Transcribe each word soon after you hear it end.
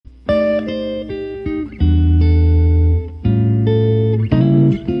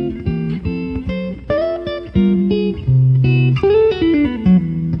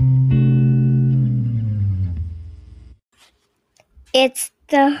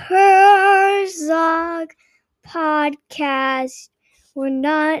the Herzog podcast. We're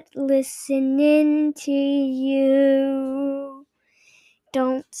not listening to you.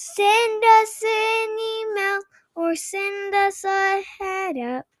 Don't send us an email or send us a head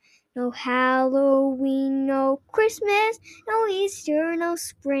up. No Halloween, no Christmas, no Easter, no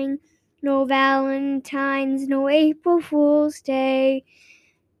spring, no Valentine's, no April Fool's Day,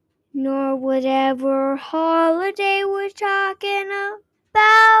 nor whatever holiday we're talking about.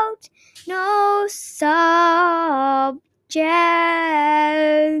 No subject.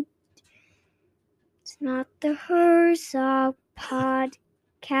 It's not the Herzog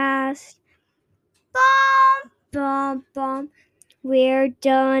podcast. Bum, bum, bum. We're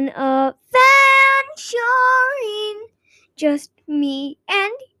done adventuring. Just me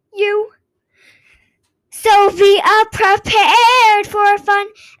and you. So be prepared for a fun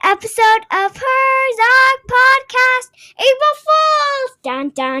episode of Herzog Podcast April Fools! Dun,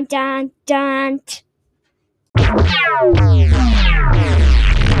 dun, dun, dun.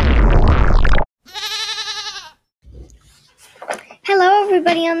 Hello,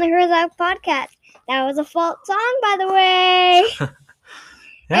 everybody on the Herzog Podcast. That was a fault song, by the way.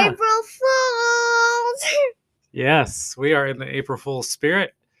 Yeah. April Fools! Yes, we are in the April Fool's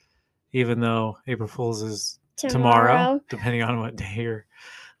spirit, even though April Fool's is tomorrow, depending on what day you're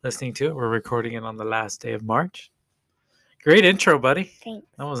listening to it. We're recording it on the last day of March. Great intro, buddy. Thanks.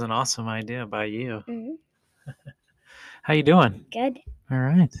 That was an awesome idea by you. Mm-hmm. How you doing? Good. All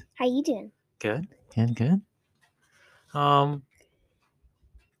right. How you doing? Good. Good.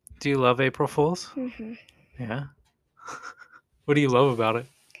 Do you love April Fool's? Mm-hmm. Yeah. What do you love about it?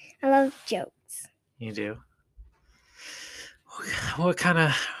 I love jokes. You do. What kind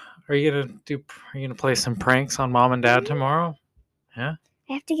of are you gonna do? Are you gonna play some pranks on Mom and Dad tomorrow? Yeah.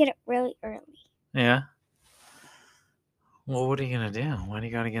 I have to get up really early. Yeah. Well, what are you gonna do? Why do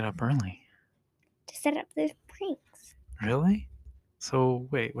you gotta get up early? To set up the pranks. Really? So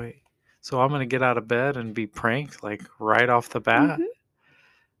wait. So I'm gonna get out of bed and be pranked like right off the bat?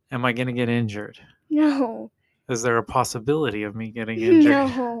 Mm-hmm. Am I gonna get injured? No. Is there a possibility of me getting injured?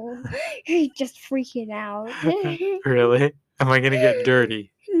 No. You're just freaking out. Really? Am I gonna get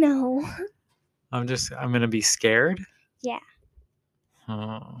dirty? No. I'm gonna be scared? Yeah.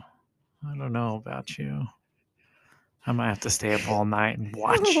 Oh, I don't know about you. I might have to stay up all night and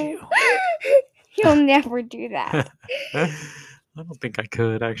watch you. You'll never do that. I don't think I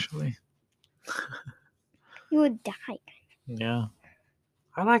could, actually. You would die. Yeah.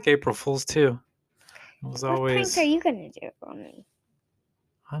 I like April Fools, too. It was What always... pranks are you going to do on me?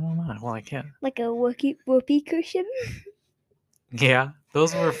 I don't know. Well, I can't. Like a whoopee cushion? Yeah,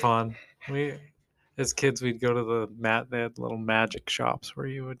 those were fun. As kids, we'd go to they had little magic shops where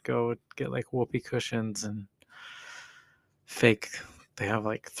you would go and get like whoopee cushions and they have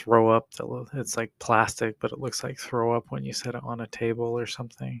like throw up. It's like plastic, but it looks like throw up when you set it on a table or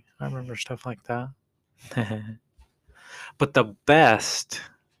something. I remember stuff like that. But the best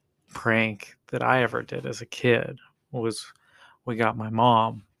prank that I ever did as a kid was we got my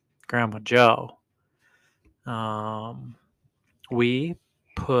mom, Grandma Joe. We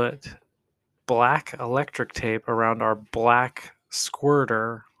put black electric tape around our black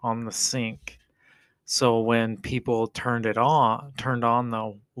squirter on the sink. So when people turned on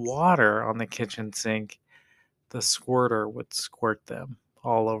the water on the kitchen sink, the squirter would squirt them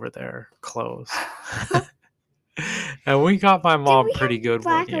all over their clothes. And we got my mom pretty good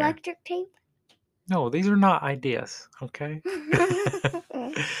one year. Black electric tape? No, these are not ideas, okay?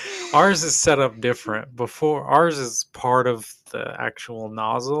 Ours is set up different. Ours is part of the actual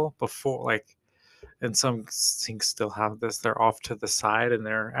nozzle before, like, and some sinks still have this. They're off to the side and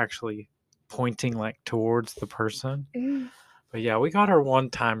they're actually pointing like towards the person. Mm. But yeah, we got her one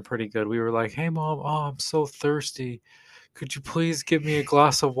time pretty good. We were like, "Hey mom, I'm so thirsty. Could you please give me a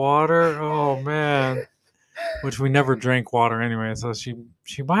glass of water?" Oh man. Which we never drank water anyway, so she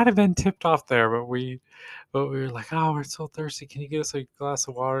might have been tipped off there, but we were like, "Oh, we're so thirsty. Can you get us a glass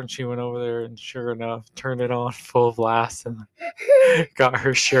of water?" And she went over there and sure enough, turned it on full blast and got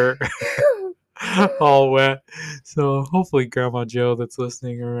her shirt all wet. So hopefully Grandma Joe that's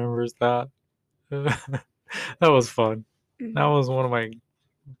listening remembers that. That was fun. That was one of my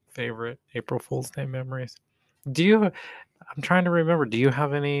favorite April Fool's Day memories. I'm trying to remember, do you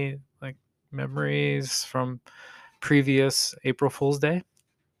have any like memories from previous April Fool's Day?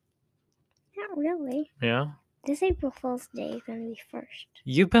 Not really. Yeah? This April Fool's Day is going to be first.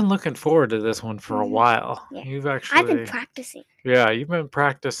 You've been looking forward to this one for a while. Yeah. I've been practicing. Yeah, you've been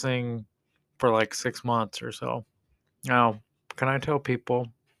practicing for like 6 months or so. Now, can I tell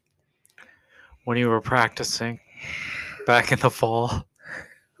people when you were practicing back in the fall,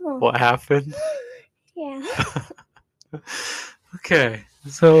 what happened? Yeah. Okay,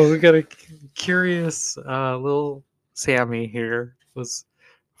 so we got a curious little Sammy here was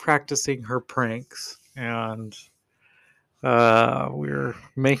practicing her pranks, and we were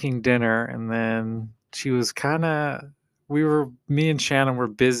making dinner, and then she was me and Shannon were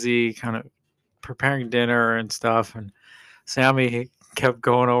busy kind of preparing dinner and stuff, and Sammy kept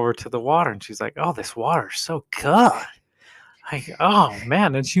going over to the water, and she's like, "Oh, this water's so good." Like, oh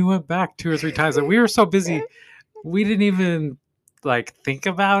man. And she went back 2 or 3 times, and we were so busy we didn't even like think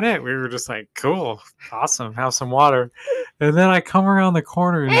about it. We were just like, cool, awesome, have some water. And then I come around the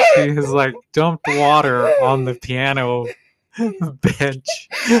corner and she has like dumped water on the piano bench,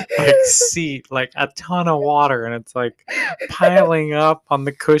 like seat, like a ton of water, and it's like piling up on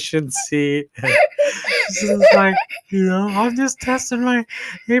the cushion seat. And she's like, I'm just testing my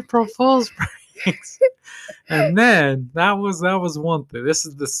April Fool's pranks. And then that was one thing. This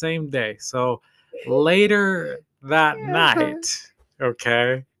is the same day. So later that night,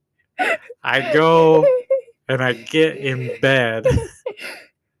 okay, I go and I get in bed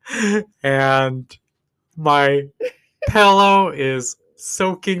and my pillow is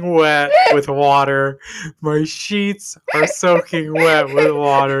soaking wet with water. My sheets are soaking wet with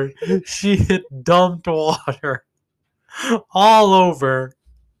water. She had dumped water all over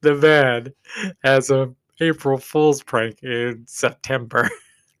the bed as a April Fool's prank in September.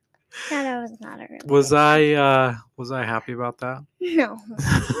 That was not a really Was good I happy about that? No.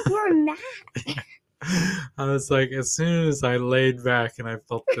 You were mad. I was like, as soon as I laid back and I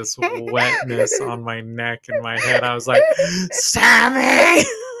felt this wetness on my neck and my head, I was like, Sammy!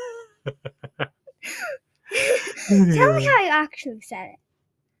 Tell me how you actually said it.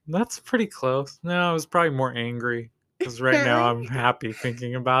 That's pretty close. No, I was probably more angry because right now I'm happy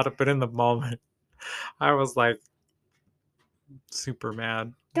thinking about it, but in the moment, I was like super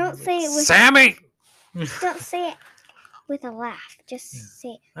mad. Don't say it with Sammy! Don't say it with a laugh. Just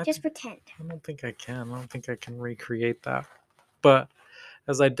say it. Just pretend. I don't think I can. I don't think I can recreate that. But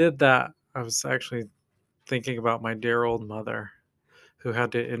as I did that, I was actually thinking about my dear old mother who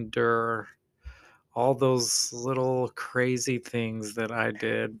had to endure all those little crazy things that I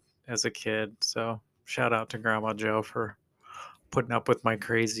did as a kid. So shout out to Grandma Joe for putting up with my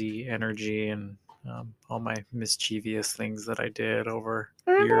crazy energy and all my mischievous things that I did over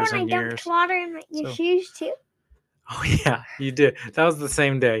Remember years when and I years. dumped water in your shoes too? Oh yeah, you did. That was the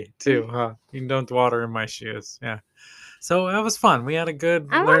same day too, huh? You dumped water in my shoes. Yeah. So that was fun. We had a good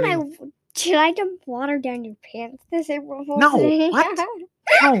learning. Should I dump water down your pants this April Fool's No, Day? what?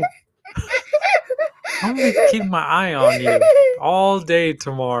 No. I'm gonna keep my eye on you all day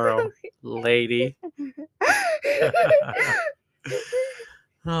tomorrow, lady.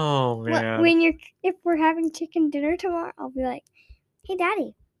 Oh man. If we're having chicken dinner tomorrow, I'll be like, "Hey,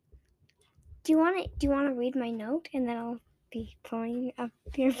 Daddy, do you want to read my note?" And then I'll be pulling up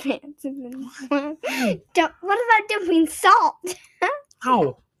your pants. And then what about dumping salt?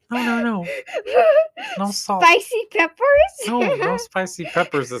 No. No salt. Spicy peppers? No spicy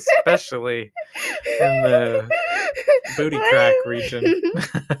peppers, especially in the booty crack region.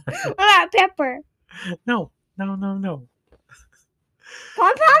 What about pepper? No.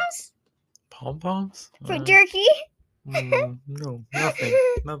 Pom-poms? Pom-poms? For jerky? No,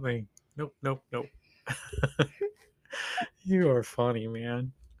 nothing. Nope. You are funny,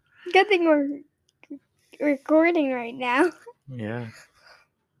 man. Good thing we're recording right now. Yeah.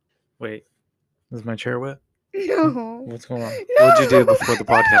 Wait, is my chair wet? No. What's going on? No. What'd you do before the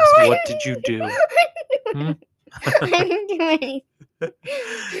podcast? What did you do? I didn't do anything.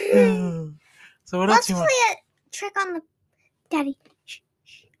 So what Let's else you want? play a trick on the Daddy. Shh.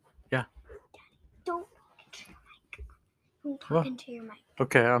 Yeah. Don't talk into your mic.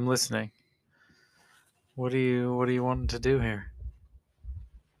 Okay, I'm listening. What do you want to do here?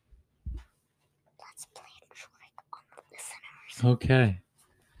 Let's play a trick on the listeners. Okay.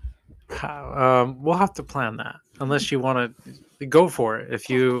 We'll have to plan that unless you want to go for it if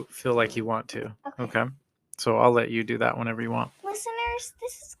you feel like you want to. Okay. So I'll let you do that whenever you want. Listeners,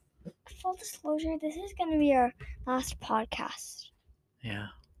 this is full disclosure. This is going to be our last podcast. Yeah.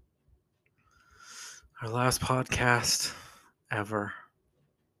 Our last podcast ever.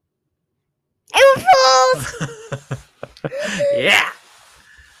 April Fools! Yeah.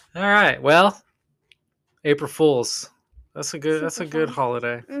 All right. Well, April Fools. That's a good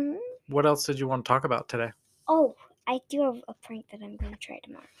holiday. Mm-hmm. What else did you want to talk about today? Oh, I do have a prank that I'm going to try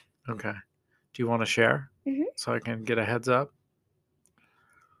tomorrow. Okay. Do you want to share? Mm-hmm. So I can get a heads up?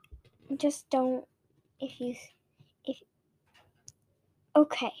 Just don't,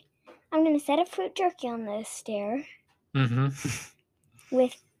 okay. I'm going to set a fruit jerky on the stair. Mm-hmm.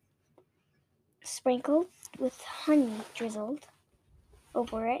 With sprinkled with honey drizzled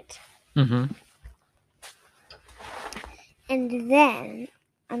over it. Mm-hmm. And then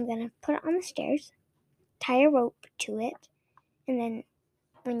I'm going to put it on the stairs, tie a rope to it, and then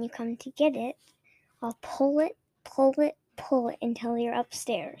when you come to get it, I'll pull it until you're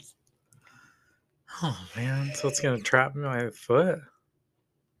upstairs. Oh, man. So it's going to trap my foot?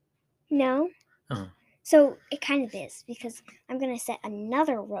 No? Oh. So it kind of is, because I'm going to set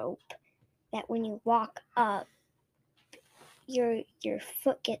another rope that when you walk up, your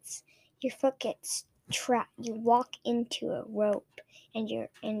foot gets trapped. You walk into a rope,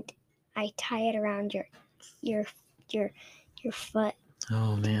 and I tie it around your foot,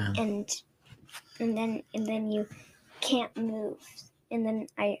 Oh, man. and then you can't move, and then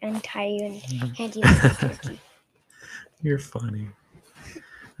I untie you and hand you the turkey. You're funny.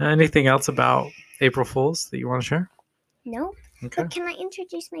 Anything else about April Fools that you want to share? No, Okay. but can I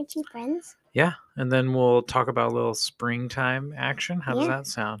introduce my two friends? Yeah, and then we'll talk about a little springtime action. How does Yeah. that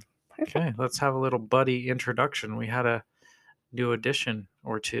sound? Perfect. Okay, let's have a little buddy introduction. We had a new addition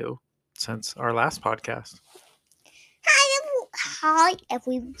or two since our last podcast. Hi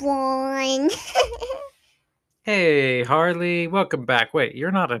everyone. Hey, Harley, welcome back. Wait,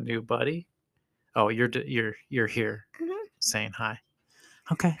 you're not a new buddy. Oh, you're here saying hi.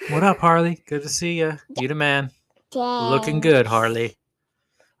 Okay, what up, Harley? Good to see you. You the man. Looking good, Harley.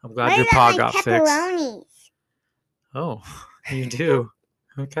 I'm glad your paw got fixed. Oh, you do.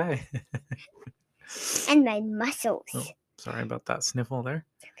 Okay. And my muscles. Oh, sorry about that sniffle there.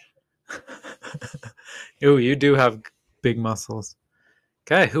 Ooh, you do have big muscles.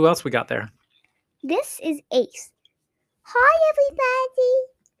 Okay, who else we got there? This is Ace. Hi everybody.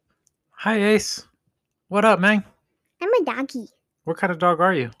 Hi, Ace. What up, man? I'm a doggy. What kind of dog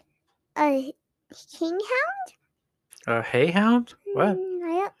are you? A kinghound? A hayhound? What? I don't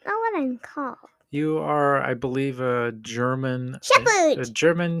know what I'm called. You are, I believe, a German Shepherd. A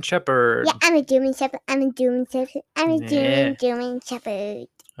German Shepherd. Yeah, I'm a German Shepherd. I'm a German Shepherd. I'm a Yeah. German Shepherd.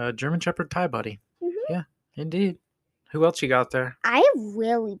 A German Shepherd tie buddy. Mhm. Yeah, indeed. Who else you got there? I have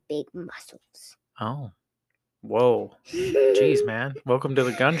really big muscles. Oh. Whoa. Jeez, man. Welcome to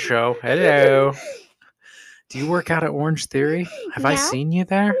the gun show. Hello. Do you work out at Orange Theory? Have I No. seen you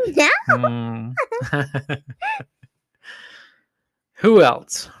there? No. Who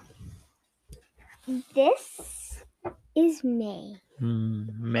else? This is May.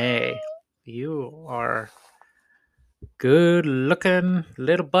 May. You are good looking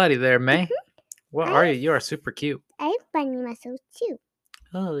little buddy there, May. What are you? You are super cute. I have bunny muscles too.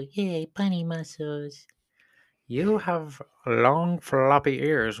 Oh, yay, bunny muscles. You have long floppy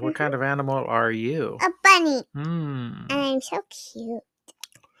ears. What kind of animal are you? A bunny. Hmm. And I'm so cute.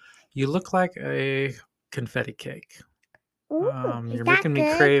 You look like a confetti cake. Ooh, You're making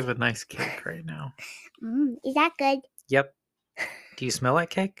me crave a nice cake right now. Is that good? Yep. Do you smell like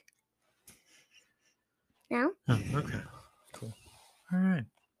cake? No. Oh, okay. Cool. All right.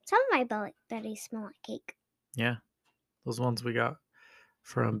 Some of my buddies smell like cake. Yeah. Those ones we got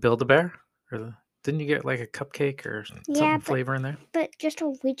from Build-A-Bear? Didn't you get like a cupcake or something flavor in there? But just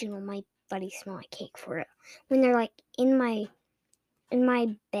original, my buddies smell like cake for it. When they're like in my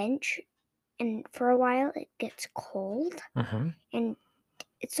bench, and for a while it gets cold, and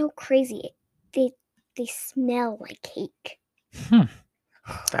it's so crazy. They smell like cake.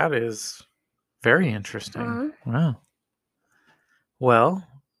 That is very interesting. Wow. Well,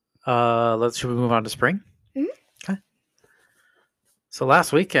 should we move on to spring? Okay. So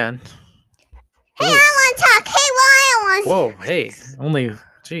last weekend. Hey, I want to talk. Hey, I want. Whoa, hey,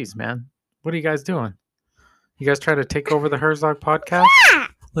 geez, man. What are you guys doing? You guys try to take over the Herzog podcast? Yeah.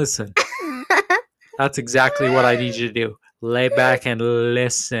 Listen, that's exactly what I need you to do. Lay back and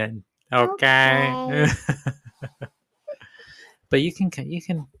listen, okay? But you can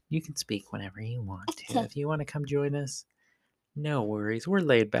speak whenever you want to. Okay. If you want to come join us, no worries. We're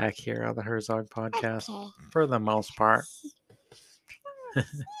laid back here on the Herzog podcast for the most part.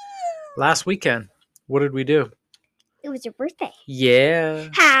 Last weekend, what did we do? It was your birthday. Yeah.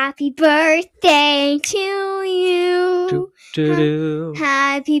 Happy birthday to you.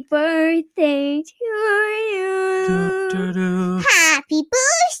 Happy birthday to you. Happy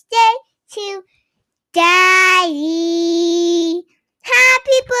birthday to Daddy.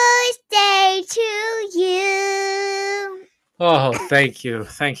 Happy birthday to you. Oh, thank you.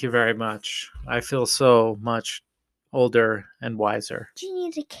 Thank you very much. I feel so much older and wiser. Do you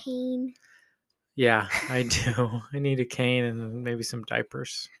need a cane? Yeah, I do. I need a cane and maybe some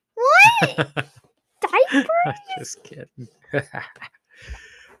diapers. What? Diapers? Just kidding.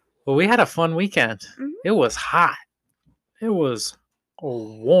 Well, we had a fun weekend. It was hot. It was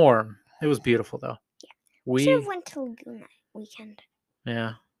warm. It was beautiful though. We should have We went to Lagoon that weekend.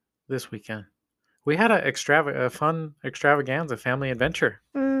 yeah, this weekend we had a fun extravaganza family adventure.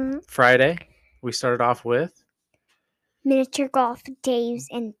 Friday, we started off with Miniature golf, Dave's,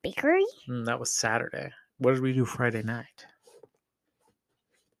 and bakery. that was Saturday. What did we do Friday night?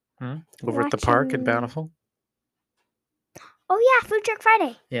 Over at the park at Bountiful. Oh yeah, Food Truck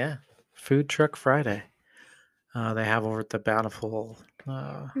Friday. Yeah, Food Truck Friday. They have over at the Bountiful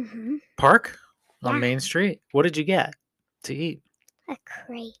Park on Main Street. What did you get to eat? A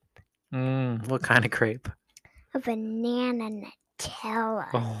crepe. What kind of crepe? A banana Nutella.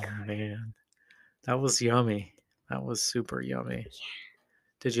 Oh man, that was yummy. That was super yummy. Yeah.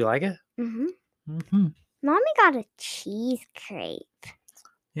 Did you like it? Mommy got a cheese crepe.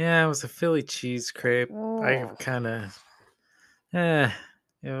 Yeah, it was a Philly cheese crepe. Oh. I kind of, it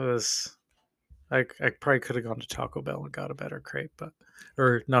was. I probably could have gone to Taco Bell and got a better crepe,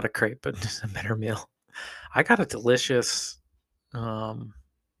 or not a crepe, but just a better meal. I got a delicious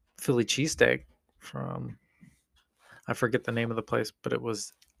Philly cheesesteak from, I forget the name of the place, but it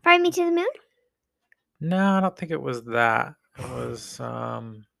was. Fry Me to the Moon? No, I don't think it was that. It was, I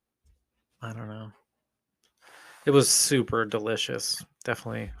don't know. It was super delicious.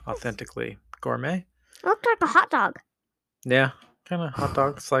 Definitely authentically gourmet. It looked like a hot dog. Yeah, kind of hot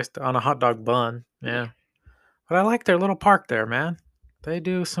dog sliced on a hot dog bun. Yeah. But I like their little park there, man. They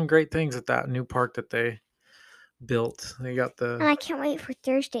do some great things at that new park that they built. They got And I can't wait for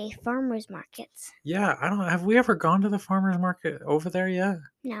Thursday farmers markets. Yeah, I don't have we ever gone to the farmers market over there yet?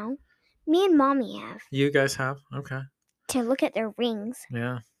 No. Me and Mommy have. You guys have? Okay. To look at their rings.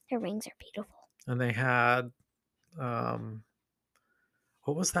 Yeah. Their rings are beautiful. And they had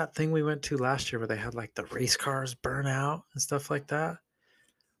what was that thing we went to last year where they had like the race cars burn out and stuff like that?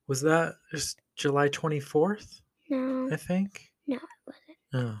 Was that just July 24th? No. I think. No, it wasn't.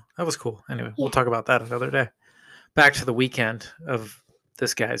 Oh, that was cool. Anyway, we'll talk about that another day. Back to the weekend of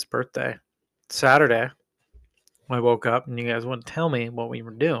this guy's birthday. Saturday, I woke up and you guys wouldn't tell me what we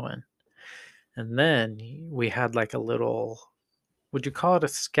were doing. And then we had like a little, would you call it a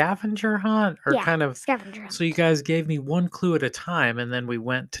scavenger hunt? Or kind of scavenger hunt. So you guys gave me one clue at a time and then we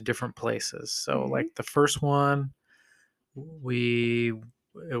went to different places. So like the first one,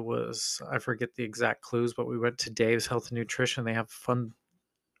 it was, I forget the exact clues, but we went to Dave's Health and Nutrition. They have fun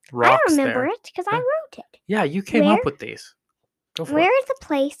rocks I remember there. it because I wrote it. Yeah, you came up with these. Go for it. Where is the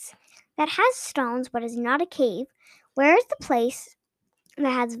place that has stones but is not a cave? Where is the place that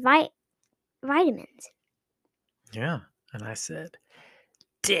has vitamins? Yeah, and I said,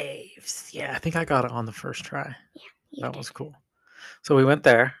 Dave's. Yeah, I think I got it on the first try. Yeah, that was cool. So we went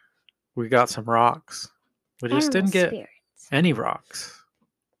there. We got some rocks. We just didn't get any rocks.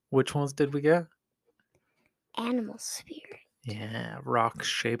 Which ones did we get? Animal spirit. Yeah, rocks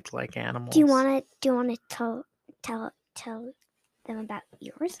shaped like animals. Do you want to tell them about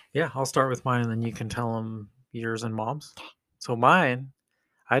yours? Yeah, I'll start with mine, and then you can tell them yours and Mom's. Okay. So mine,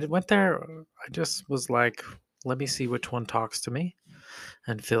 I went there. I just was like, let me see which one talks to me,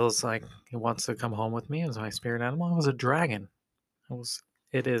 and feels like he wants to come home with me as my spirit animal. It was a dragon.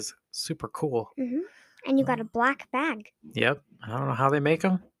 It is super cool. And you got a black bag. Yep. I don't know how they make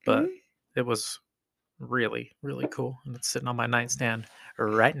them, but it was really, really cool. And it's sitting on my nightstand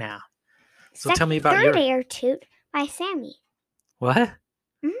right now. So tell me about your... Third Air Toot by Sammy. What?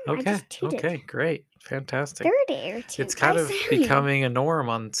 Okay. Okay, great. Fantastic. Third Air Toot. It's kind of becoming a norm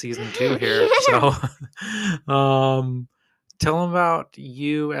on season 2 here. So tell them about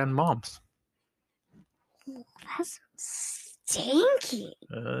you and Mom's. That's stinky.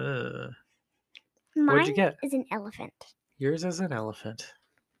 What'd you get? Is an elephant. Yours is an elephant.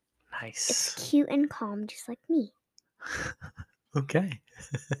 Nice. It's cute and calm, just like me. Okay.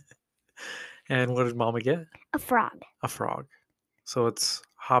 And what did Mama get? A frog. A frog. So it's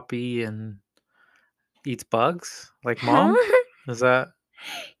hoppy and eats bugs, like Mom? Is that?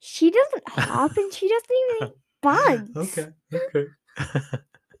 She doesn't hop and she doesn't even eat bugs. Okay.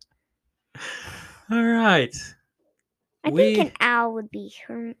 All right. I think an owl would be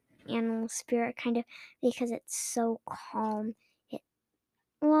her animal spirit, kind of, because it's so calm.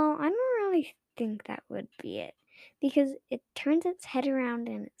 Well, I don't really think that would be it, because it turns its head around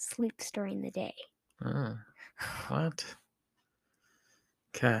and it sleeps during the day. What?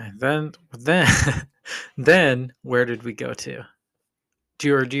 Okay, then where did we go to?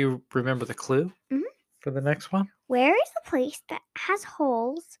 Do you remember the clue for the next one? Where is the place that has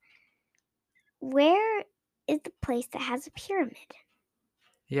holes? Where is the place that has a pyramid?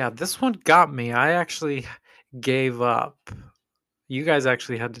 Yeah, this one got me. I actually gave up. You guys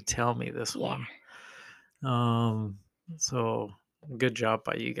actually had to tell me this one. So Good job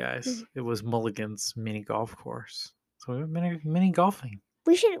by you guys. Mhm. It was Mulligan's mini golf course. So we went mini golfing.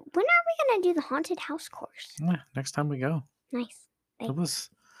 When are we gonna do the haunted house course? Yeah, next time we go. Nice. It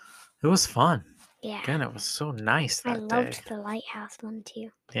was fun. Yeah. Again, it was so nice I that loved day. the lighthouse one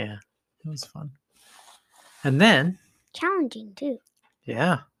too. Yeah, it was fun. And then, Challenging too.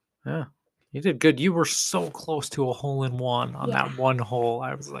 yeah, you did good. You were so close to a hole in one on Yeah. that one hole.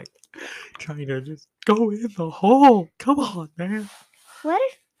 I was like trying to just go in the hole. Come on, man. What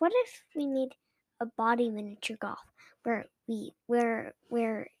if we made a body miniature golf where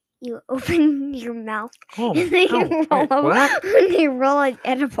you open your mouth Oh, and then no, you roll wait, what? and you roll an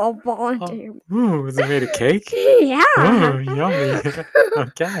edible ball into your mouth. Ooh, is it made of cake? Yeah. Oh, yummy.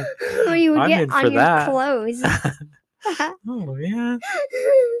 Okay. Or you would I'm get in on for your that. clothes. Oh, yeah.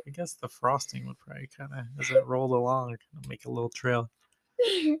 I guess the frosting would probably kind of, as it rolled along, kind of make a little trail.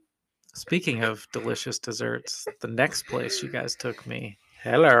 Speaking of delicious desserts, the next place you guys took me.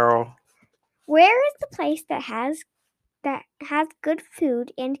 Hello. Where is the place that has good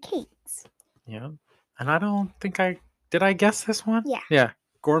food and cakes? Yeah. And I don't think did I guess this one? Yeah. Yeah.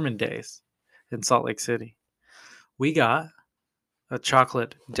 Gorman Days in Salt Lake City. We got a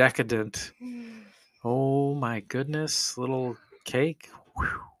chocolate decadent. Oh my goodness, little cake.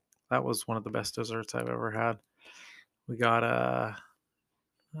 Whew. That was one of the best desserts I've ever had. We got a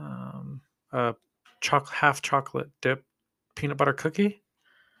half chocolate dip peanut butter cookie.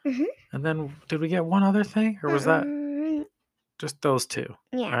 Mhm. And then did we get one other thing, or was that Mm, just those two?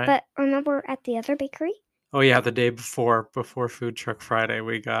 yeah, right? but remember at the other bakery? Oh yeah, the day before Food Truck Friday,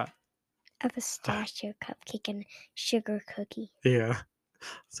 we got A pistachio cupcake and sugar cookie. yeah.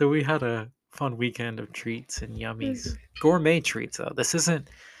 So we had a fun weekend of treats and yummies. Mhm. Gourmet treats though. This isn't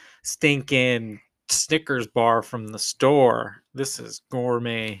stinking Snickers bar from the store. This is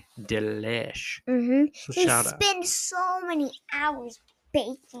gourmet delish. Mm-hmm. So They shout out. spend so many hours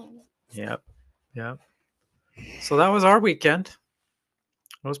baking. Yep. So that was our weekend.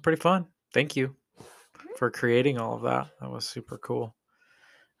 It was pretty fun. Thank you for creating all of that. That was super cool.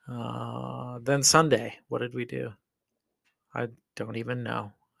 Then Sunday, what did we do? I don't even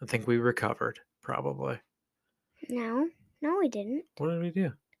know. I think we recovered, probably. No, we didn't. What did we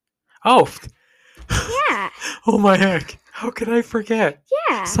do? Oh, Yeah. oh my heck. How could I forget?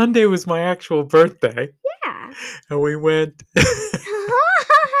 Yeah. Sunday was my actual birthday. Yeah. And we went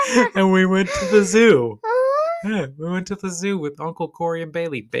and we went to the zoo. Yeah, we went to the zoo with Uncle Corey and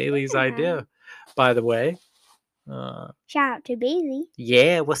Bailey. Bailey's Yeah. idea, by the way. Shout out to Bailey.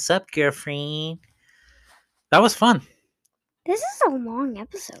 Yeah, what's up, girlfriend? That was fun. This is a long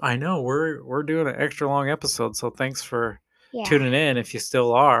episode. I know we're doing an extra long episode, so thanks for Yeah. tuning in if you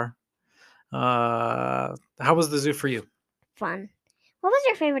still are. How was the zoo for you? Fun. What was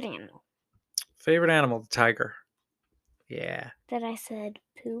your favorite animal? Favorite animal, the tiger. Yeah. That I said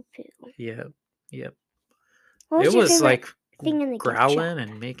poo poo. Yep. What was It your was favorite like thing in the gift growling shop?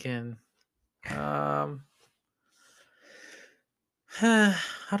 and making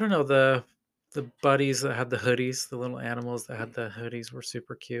I don't know, the buddies that had the hoodies, the little animals that had the hoodies were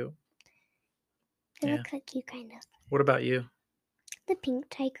super cute. They Yeah. look like you, kind of. What about you? The pink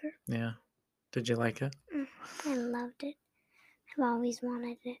tiger. Yeah. Did you like it? I loved it. I've always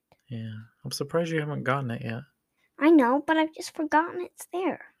wanted it. Yeah. I'm surprised you haven't gotten it yet. I know, but I've just forgotten it's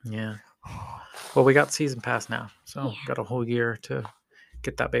there. Yeah. Well, we got season pass now, so Yeah. got a whole year to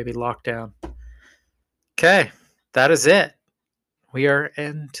get that baby locked down. Okay, that is it. We are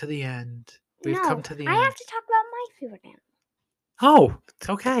to the end. We've No, come to the I end. have to talk about my favorite animal. Oh,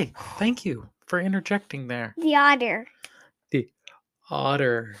 okay. Thank you for interjecting there. The otter. The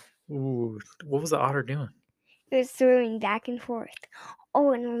otter. Ooh, what was the otter doing? It was swimming back and forth.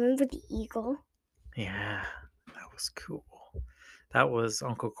 Oh, and remember the eagle? Yeah, that was cool. That was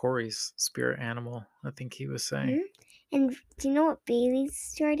Uncle Corey's spirit animal, I think he was saying. Mm-hmm. And do you know what Bailey's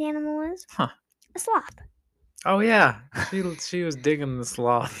spirit animal is? Huh. A sloth. Oh yeah, she was digging the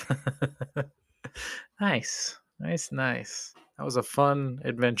sloth. Nice. That was a fun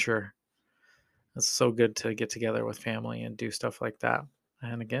adventure. It's so good to get together with family and do stuff like that.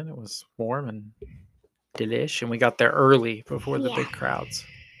 And again, it was warm and delish, and we got there early before the big crowds,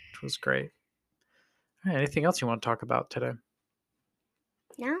 which was great. All right, anything else you want to talk about today?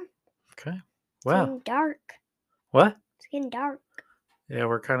 No. Okay. It's Wow. getting dark. What? It's getting dark. Yeah,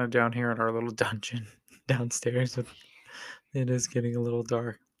 we're kind of down here in our little dungeon downstairs. It is getting a little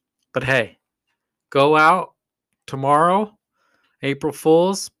dark. But hey, go out tomorrow, April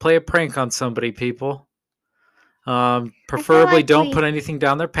Fools, play a prank on somebody, people. Preferably like don't put anything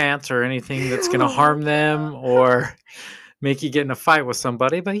down their pants or anything that's going to harm them or make you get in a fight with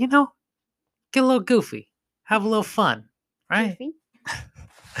somebody. But, get a little goofy. Have a little fun. Right. Goofy.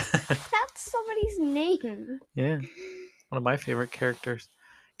 That's somebody's name. Yeah. One of my favorite characters.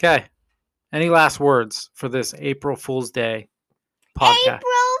 Okay. Any last words for this April Fool's Day podcast?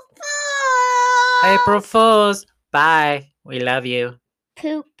 April Fool! April Fools. Bye. We love you.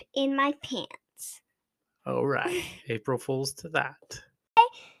 Poop in my pants. All right. April Fools to that.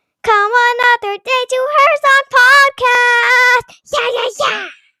 Come another day to Her Song Podcast. Yeah, yeah, yeah.